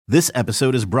This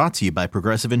episode is brought to you by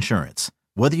Progressive Insurance.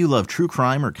 Whether you love true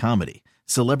crime or comedy,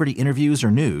 celebrity interviews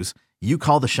or news, you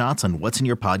call the shots on what's in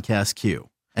your podcast queue.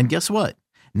 And guess what?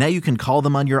 Now you can call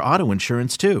them on your auto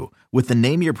insurance too with the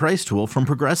Name Your Price tool from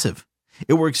Progressive.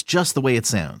 It works just the way it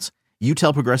sounds. You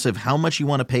tell Progressive how much you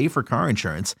want to pay for car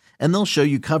insurance, and they'll show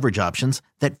you coverage options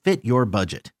that fit your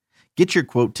budget. Get your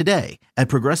quote today at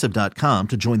Progressive.com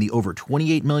to join the over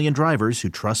 28 million drivers who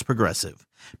trust Progressive.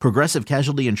 Progressive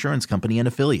Casualty Insurance Company and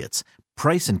Affiliates.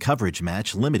 Price and coverage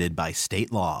match limited by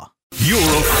state law. Your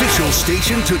official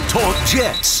station to talk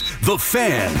Jets. The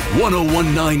Fan,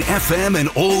 101.9 FM and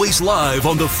always live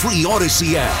on the free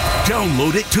Odyssey app.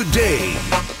 Download it today.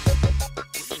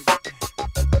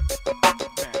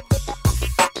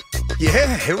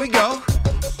 Yeah, here we go.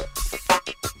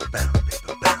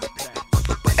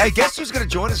 Hey, guess who's going to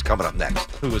join us coming up next?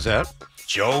 Who was that?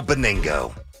 Joe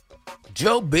Beningo.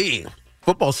 Joe B.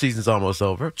 Football season's almost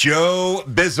over. Joe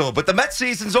Bizzle. But the Mets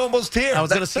season's almost here. I was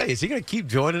going to say, is he going to keep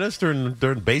joining us during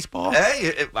baseball?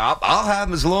 Hey, I'll have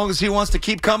him as long as he wants to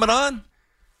keep coming on.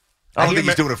 I don't think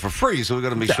he's doing it for free, so we've got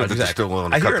to make sure that they're still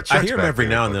willing to cut the checks I hear him back every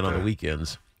there, now and then on the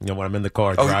weekends. You know, when I'm in the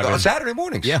car Oh, driving. on Saturday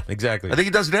mornings? Yeah, exactly. I think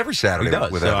he does it every Saturday. He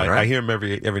does. With So Evan, right? I hear him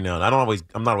every now and then.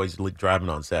 I'm not always driving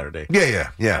on Saturday.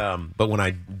 Yeah. But when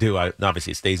I do,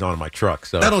 obviously it stays on in my truck.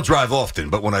 So I don't drive often,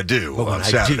 but when I do, on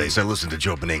Saturdays, I do, listen to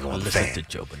Joe Beningo on the Fan. to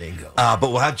Joe Beningo. But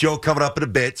we'll have Joe coming up in a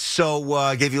bit. So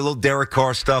I gave you a little Derek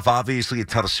Carr stuff, obviously a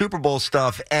ton of Super Bowl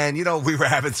stuff. And, you know, we were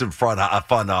having some fun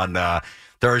on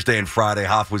Thursday and Friday.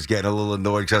 Hoff was getting a little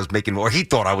annoyed because he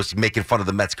thought I was making fun of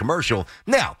the Mets commercial.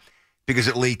 Now, because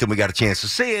it leaked and we got a chance to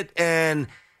see it, and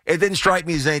it didn't strike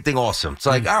me as anything awesome. It's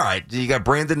like, all right, you got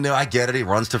Brandon New, I get it. He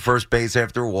runs to first base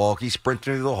after a walk. He's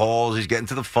sprinting through the halls. He's getting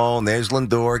to the phone. There's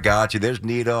Lindor, got you. There's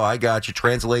Nito, I got you.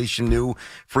 Translation, new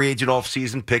free agent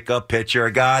offseason pickup pitcher. I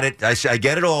got it. I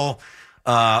get it all.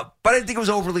 But I didn't think it was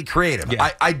overly creative. Yeah.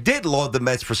 I did laud the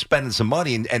Mets for spending some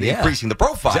money and increasing the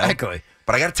profile. Exactly.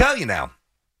 But I got to tell you now,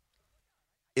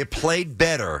 it played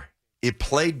better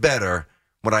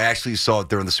when I actually saw it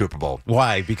during the Super Bowl.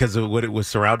 Why? Because of what it was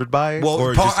surrounded by? Well,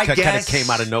 or Paul, just I kind guess, of came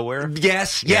out of nowhere?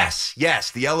 Yes.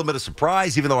 The element of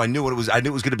surprise, even though I knew it was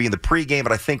going to be in the pregame,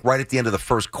 but I think right at the end of the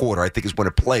first quarter, I think is when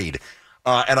it played.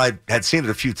 And I had seen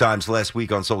it a few times last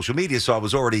week on social media, so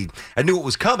I knew it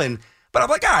was coming. But I'm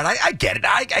like, all right, I get it.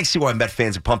 I see why Met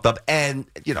fans are pumped up. And,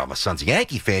 you know, my son's a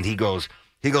Yankee fan. He goes,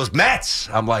 Mets.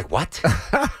 I'm like, what?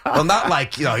 Well, not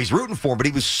like, you know, he's rooting for him, but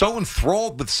he was so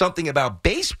enthralled with something about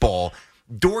baseball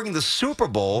during the Super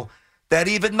Bowl that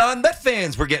even non-Met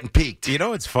fans were getting peaked. You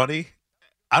know, it's funny.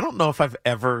 I don't know if I've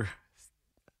ever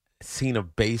seen a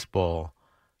baseball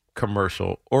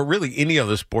commercial or really any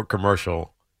other sport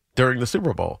commercial during the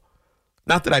Super Bowl.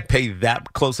 Not that I pay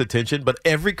that close attention, but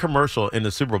every commercial in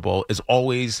the Super That is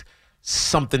always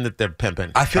something that they're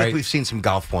pimping. I feel right? like we've seen some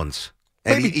golf ones.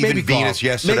 And Maybe even Venus golf.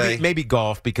 yesterday. Maybe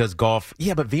golf, because golf.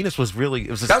 Yeah, but Venus was really.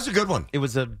 That was a good one. It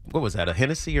was what was that? A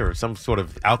Hennessy or some sort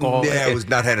of alcohol? Yeah, it was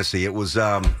not Hennessy. It was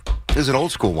an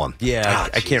old school one. Yeah,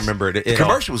 I can't remember it. The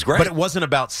commercial was great, but it wasn't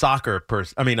about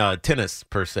tennis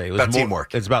per se. It was about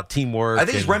teamwork. It's about teamwork. I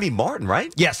think it's Remy Martin,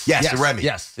 right? Yes, Remy.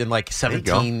 Yes, in like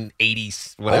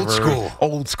 1780s, whatever.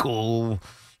 Old school.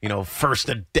 You know, first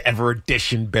ever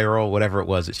edition barrel, whatever it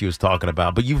was that she was talking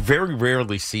about. But you very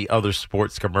rarely see other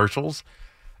sports commercials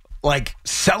like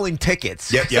selling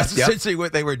tickets. Yep. That's essentially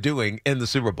what they were doing in the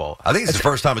Super Bowl. I think it's the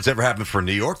first time it's ever happened for a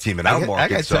New York team in our market. I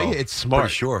got to tell you, it's smart.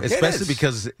 Pretty sure. Especially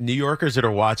because New Yorkers that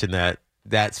are watching that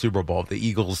Super Bowl, the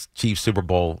Eagles-Chiefs Super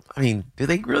Bowl, I mean, do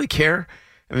they really care?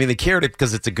 I mean, they cared it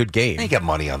because it's a good game. They got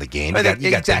money on the game.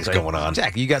 You got things going on.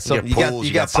 Exactly. You got something.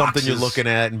 You got something you're looking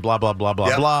at, and blah blah blah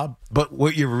blah blah. But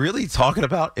what you're really talking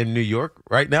about in New York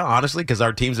right now, honestly, because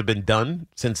our teams have been done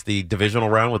since the divisional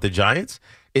round with the Giants,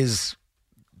 is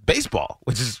baseball,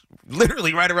 which is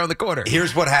literally right around the corner.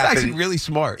 Here's what happened. It's actually really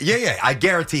smart. Yeah. I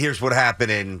guarantee here's what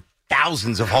happened in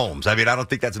thousands of homes. I mean, I don't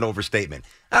think that's an overstatement.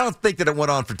 I don't think that it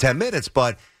went on for 10 minutes,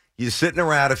 but you're sitting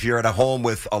around, if you're at a home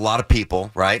with a lot of people,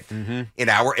 right, in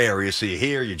our area, so you're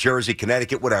here, you're Jersey,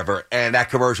 Connecticut, whatever, and that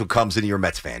commercial comes in, you're a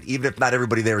Mets fan. Even if not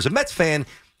everybody there is a Mets fan,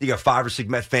 you got 5 or 6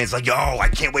 Mets fans like, yo, I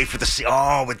can't wait for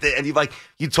and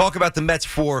you talk about the Mets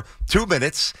for 2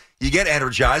 minutes, you get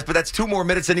energized, but that's 2 more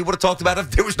minutes than you would have talked about if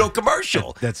there was no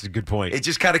commercial. That's a good point. It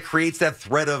just kind of creates that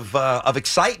thread of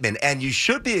excitement, and you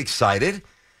should be excited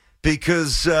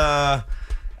because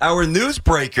our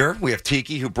newsbreaker, we have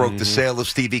Tiki, who broke the sale of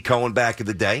Stevie Cohen back in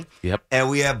the day. Yep. And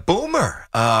we have Boomer.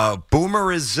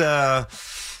 Boomer is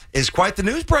is quite the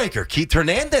newsbreaker. Keith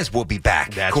Hernandez will be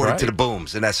back, That's according right. to the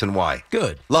booms in SNY.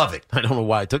 Good. Love it. I don't know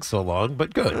why it took so long,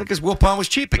 but good. Because Wilpon was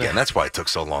cheap again. That's why it took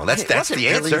so long. That's Was it the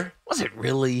really? answer. Was it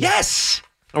really? Yes.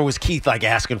 Or was Keith like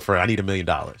asking for, I need $1 million?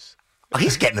 Oh,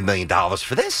 he's getting $1 million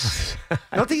for this.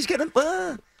 I don't think he's getting.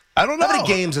 I don't know. How many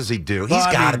games does he do? Well, He's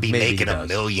I got to mean, be maybe making he $1 does.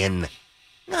 million.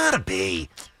 Gotta be.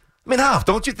 I mean, Hoff,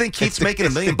 don't you think Keith's making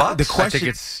 $1 million? The question,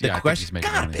 I think he's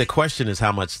making money. the question is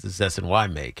how much does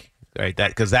SNY make, right? That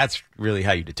because that's really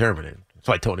how you determine it. That's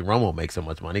why Tony Romo makes so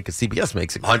much money because CBS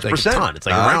makes it 100%. like a ton. It's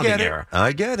like a rounding error.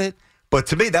 I get it. But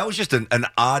to me, that was just an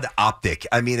odd optic.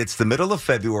 I mean, it's the middle of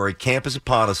February. Camp is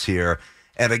upon us here.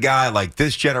 And a guy like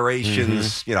this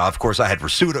generation's, of course, I had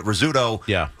Rizzuto,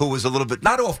 Yeah. who was a little bit,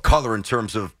 not off color in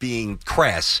terms of being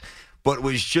crass, but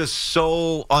was just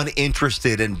so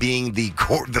uninterested in being the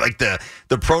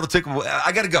prototypical.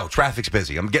 I got to go. Traffic's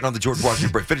busy. I'm getting on the George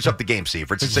Washington Bridge. Finish up the game,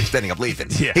 Steve. It's the sixth inning. I'm leaving.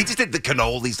 Yeah. He just did the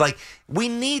cannolis. Like, we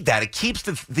need that. It keeps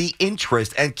the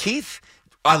interest. And Keith,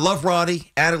 I love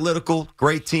Ronnie. Analytical,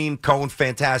 great team. Cohen,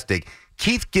 fantastic.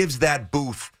 Keith gives that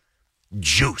booth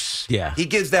juice. Yeah. He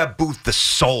gives that booth the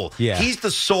soul. Yeah. He's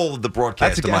the soul of the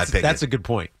broadcast, in my opinion. That's a good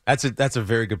point. That's a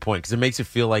very good point because it makes it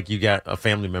feel like you got a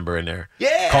family member in there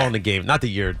Yeah. calling the game. Not that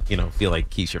you're, feel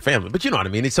like he's your family, but you know what I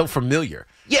mean? It's so familiar.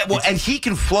 Yeah, well, and he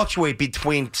can fluctuate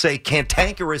between, say,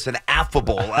 cantankerous and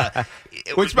affable.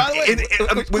 Which, by the way,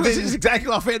 which is within exactly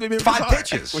how family members 5 are.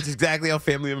 pitches. Which is exactly how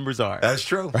family members are. That's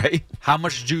true. Right? How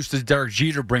much juice does Derek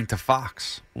Jeter bring to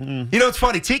Fox? You know, it's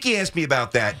funny. Tiki asked me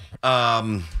about that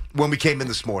when we came in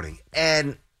this morning,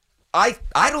 and I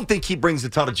don't think he brings a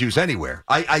ton of juice anywhere.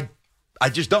 I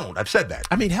just don't. I've said that.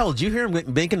 I mean, hell, did you hear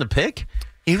him making the pick?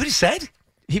 You know what he said?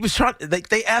 He was trying.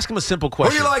 They asked him a simple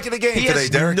question. Who you like in the game he today, has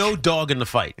Derek? no dog in the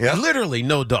fight. Yeah. Literally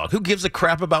no dog. Who gives a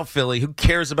crap about Philly? Who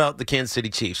cares about the Kansas City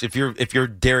Chiefs? If you're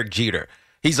Derek Jeter,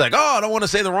 he's like, oh, I don't want to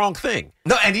say the wrong thing.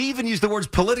 No, and he even used the words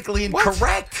politically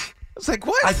incorrect. It's like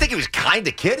what? I think he was kind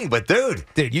of kidding, but dude,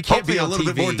 You can't hopefully be on a little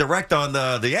TV. bit more direct on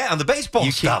the baseball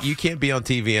stuff. You can't be on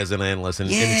TV as an analyst and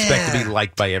expect to be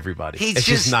liked by everybody. He's it's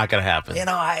just not going to happen. It's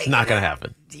not going to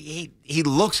happen. He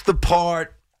looks the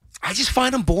part. I just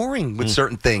find him boring with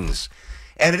certain things.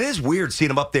 And it is weird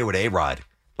seeing him up there with A-Rod.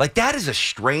 Like, that is a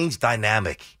strange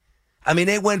dynamic. I mean,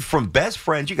 they went from best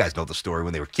friends. You guys know the story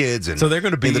when they were kids. And So they're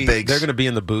going to be in the bigs. They're going to be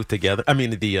in the booth together. I mean,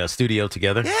 the studio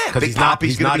together. Yeah, because Big he's not. Papi's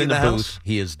He's gonna not be in in the the booth. house.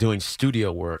 He is doing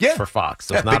studio work Yeah. for Fox.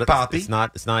 So Yeah, it's not. Big Papi.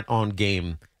 It's not on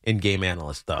game in-game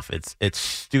analyst stuff. It's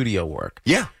studio work.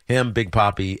 Yeah. Him, Big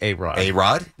Papi, A-Rod.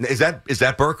 A-Rod. Is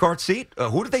that Burkhart's seat?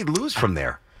 Who did they lose from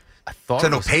there? I thought I it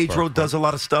know was Pedro Burkhardt. does a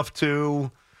lot of stuff, too.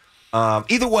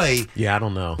 Either way, Yeah, I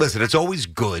don't know. listen, it's always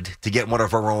good to get one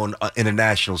of our own in a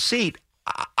national seat.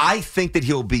 I think that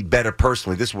he'll be better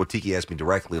personally. This is what Tiki asked me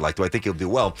directly. Like, do I think he'll do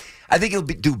well? I think he'll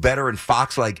do better in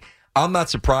Fox. Like, I'm not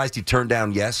surprised he turned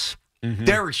down Yes.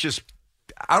 Derek's just,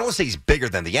 I don't want to say he's bigger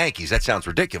than the Yankees. That sounds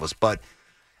ridiculous. But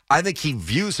I think he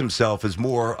views himself as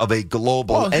more of a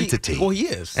global entity. He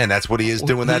is. And that's what he is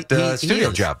doing He studio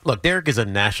is. job. Look, Derek is a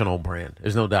national brand.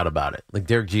 There's no doubt about it. Like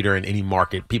Derek Jeter in any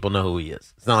market, people know who he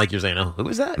is. It's not like you're saying, "Oh, who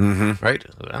is that?" Right?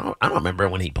 I don't remember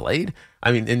when he played.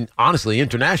 I mean, and honestly,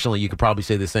 internationally, you could probably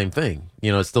say the same thing.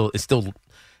 You know, it still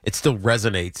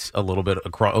resonates a little bit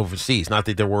across overseas. Not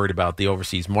that they're worried about the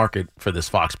overseas market for this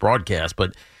Fox broadcast,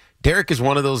 but Derek is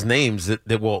one of those names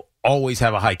that will always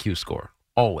have a high Q score.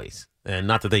 Always. And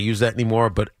not that they use that anymore,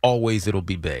 but always it'll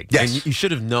be big. Yes. And you should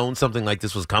have known something like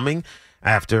this was coming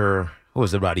after, what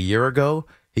was it, about a year ago?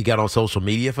 He got on social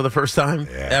media for the first time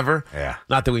ever. Yeah.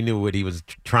 Not that we knew what he was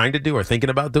trying to do or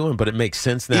thinking about doing, but it makes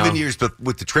sense now. Even years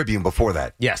with the Tribune before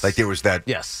that. Yes. Like there was that.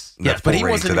 Yes. that Yes. But he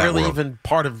foray wasn't into that really world. even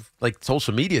part of like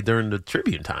social media during the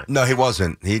Tribune time. No, he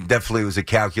wasn't. He definitely was a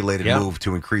calculated Yep. move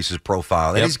to increase his profile.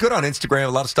 And Yep. he's good on Instagram, a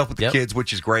lot of stuff with the Yep. kids,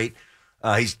 which is great.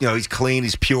 He's clean,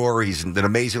 he's pure, he's an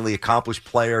amazingly accomplished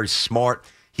player, he's smart,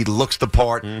 he looks the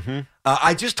part.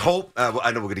 I just hope, I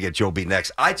know we're going to get Joe B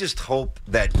next, I just hope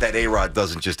that A-Rod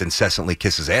doesn't just incessantly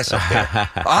kiss his ass up there.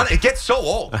 It gets so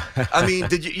old. I mean,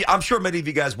 I'm sure many of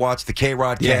you guys watched the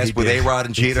K-Rod Yeah, cast he with did. A-Rod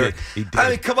and He Jeter. did. He did. I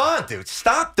mean, come on, dude.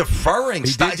 Stop deferring. He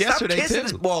Stop did yesterday, kissing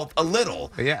too. a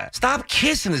little. Yeah. Stop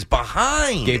kissing his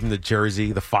behind. Gave him the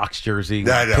jersey, the Fox jersey.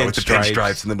 I know, with the pinstripes.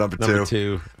 pinstripes and the number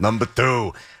two. Number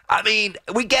two. I mean,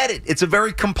 we get it. It's a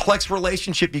very complex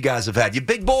relationship you guys have had. You're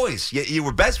big boys. You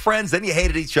were best friends, then you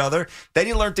hated each other, then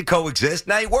you learned to coexist.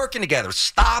 Now you're working together.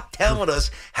 Stop telling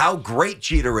us how great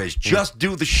Jeter is. Just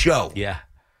do the show. Yeah.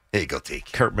 There you go,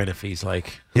 Teak. Kurt Menefee's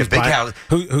like, Yeah, big house.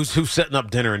 who's setting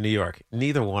up dinner in New York?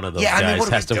 Neither one of those guys what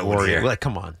are has we to doing worry. here? Like,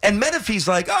 come on. And Menefee's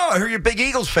like, oh, I hear you're a big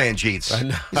Eagles fan, Jeets. I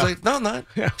know. He's like, no, I'm not.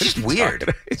 It's just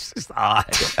weird. It's just odd.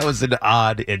 That was an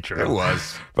odd intro. It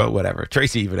was. But whatever.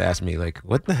 Tracy even asked me, like,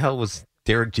 what the hell was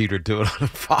Derek Jeter doing on a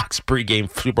Fox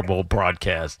pregame Super Bowl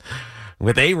broadcast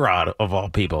with A-Rod, of all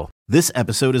people? This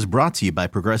episode is brought to you by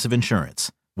Progressive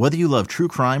Insurance. Whether you love true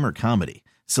crime or comedy,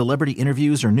 celebrity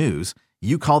interviews or news,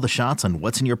 you call the shots on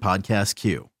what's in your podcast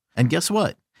queue. And guess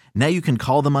what? Now you can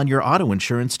call them on your auto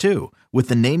insurance too with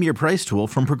the Name Your Price tool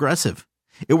from Progressive.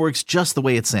 It works just the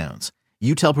way it sounds.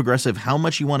 You tell Progressive how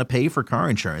much you want to pay for car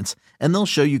insurance, and they'll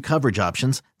show you coverage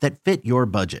options that fit your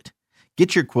budget.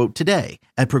 Get your quote today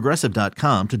at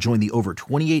Progressive.com to join the over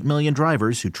 28 million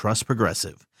drivers who trust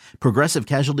Progressive. Progressive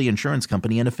Casualty Insurance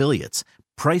Company and Affiliates.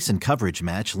 Price and coverage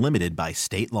match limited by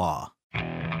state law.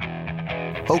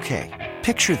 Okay,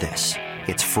 picture this.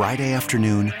 It's Friday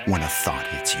afternoon when a thought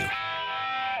hits you.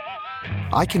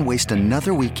 I can waste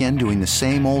another weekend doing the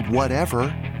same old whatever,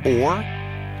 or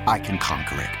I can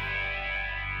conquer it.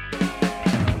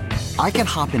 I can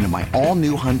hop into my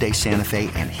all-new Hyundai Santa Fe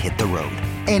and hit the road.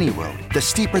 Any road. The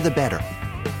steeper, the better.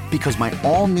 Because my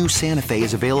all-new Santa Fe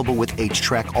is available with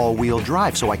H-Track all-wheel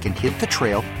drive, so I can hit the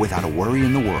trail without a worry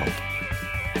in the world.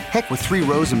 Heck, with 3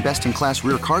 rows and best-in-class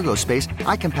rear cargo space,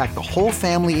 I can pack the whole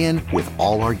family in with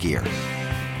all our gear.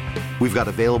 We've got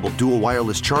available dual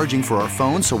wireless charging for our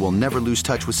phones, so we'll never lose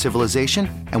touch with civilization,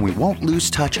 and we won't lose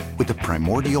touch with the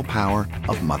primordial power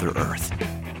of Mother Earth.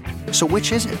 So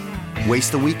which is it?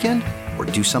 Waste the weekend or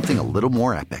do something a little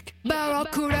more epic?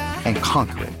 And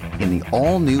conquer it in the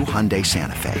all-new Hyundai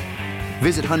Santa Fe.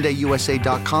 Visit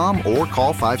HyundaiUSA.com or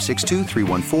call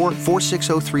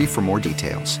 562-314-4603 for more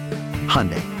details.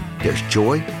 Hyundai, there's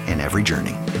joy in every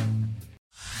journey.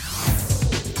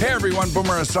 Hey everyone,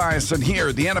 Boomer Esiason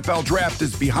here. The NFL Draft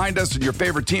is behind us and your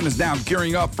favorite team is now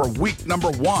gearing up for week number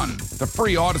 1. The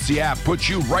free Odyssey app puts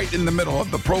you right in the middle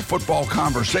of the pro football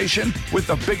conversation with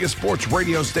the biggest sports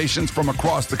radio stations from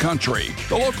across the country.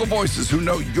 The local voices who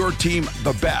know your team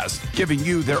the best, giving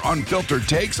you their unfiltered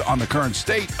takes on the current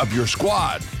state of your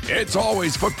squad. It's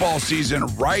always football season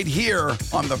right here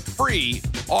on the free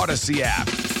Odyssey app.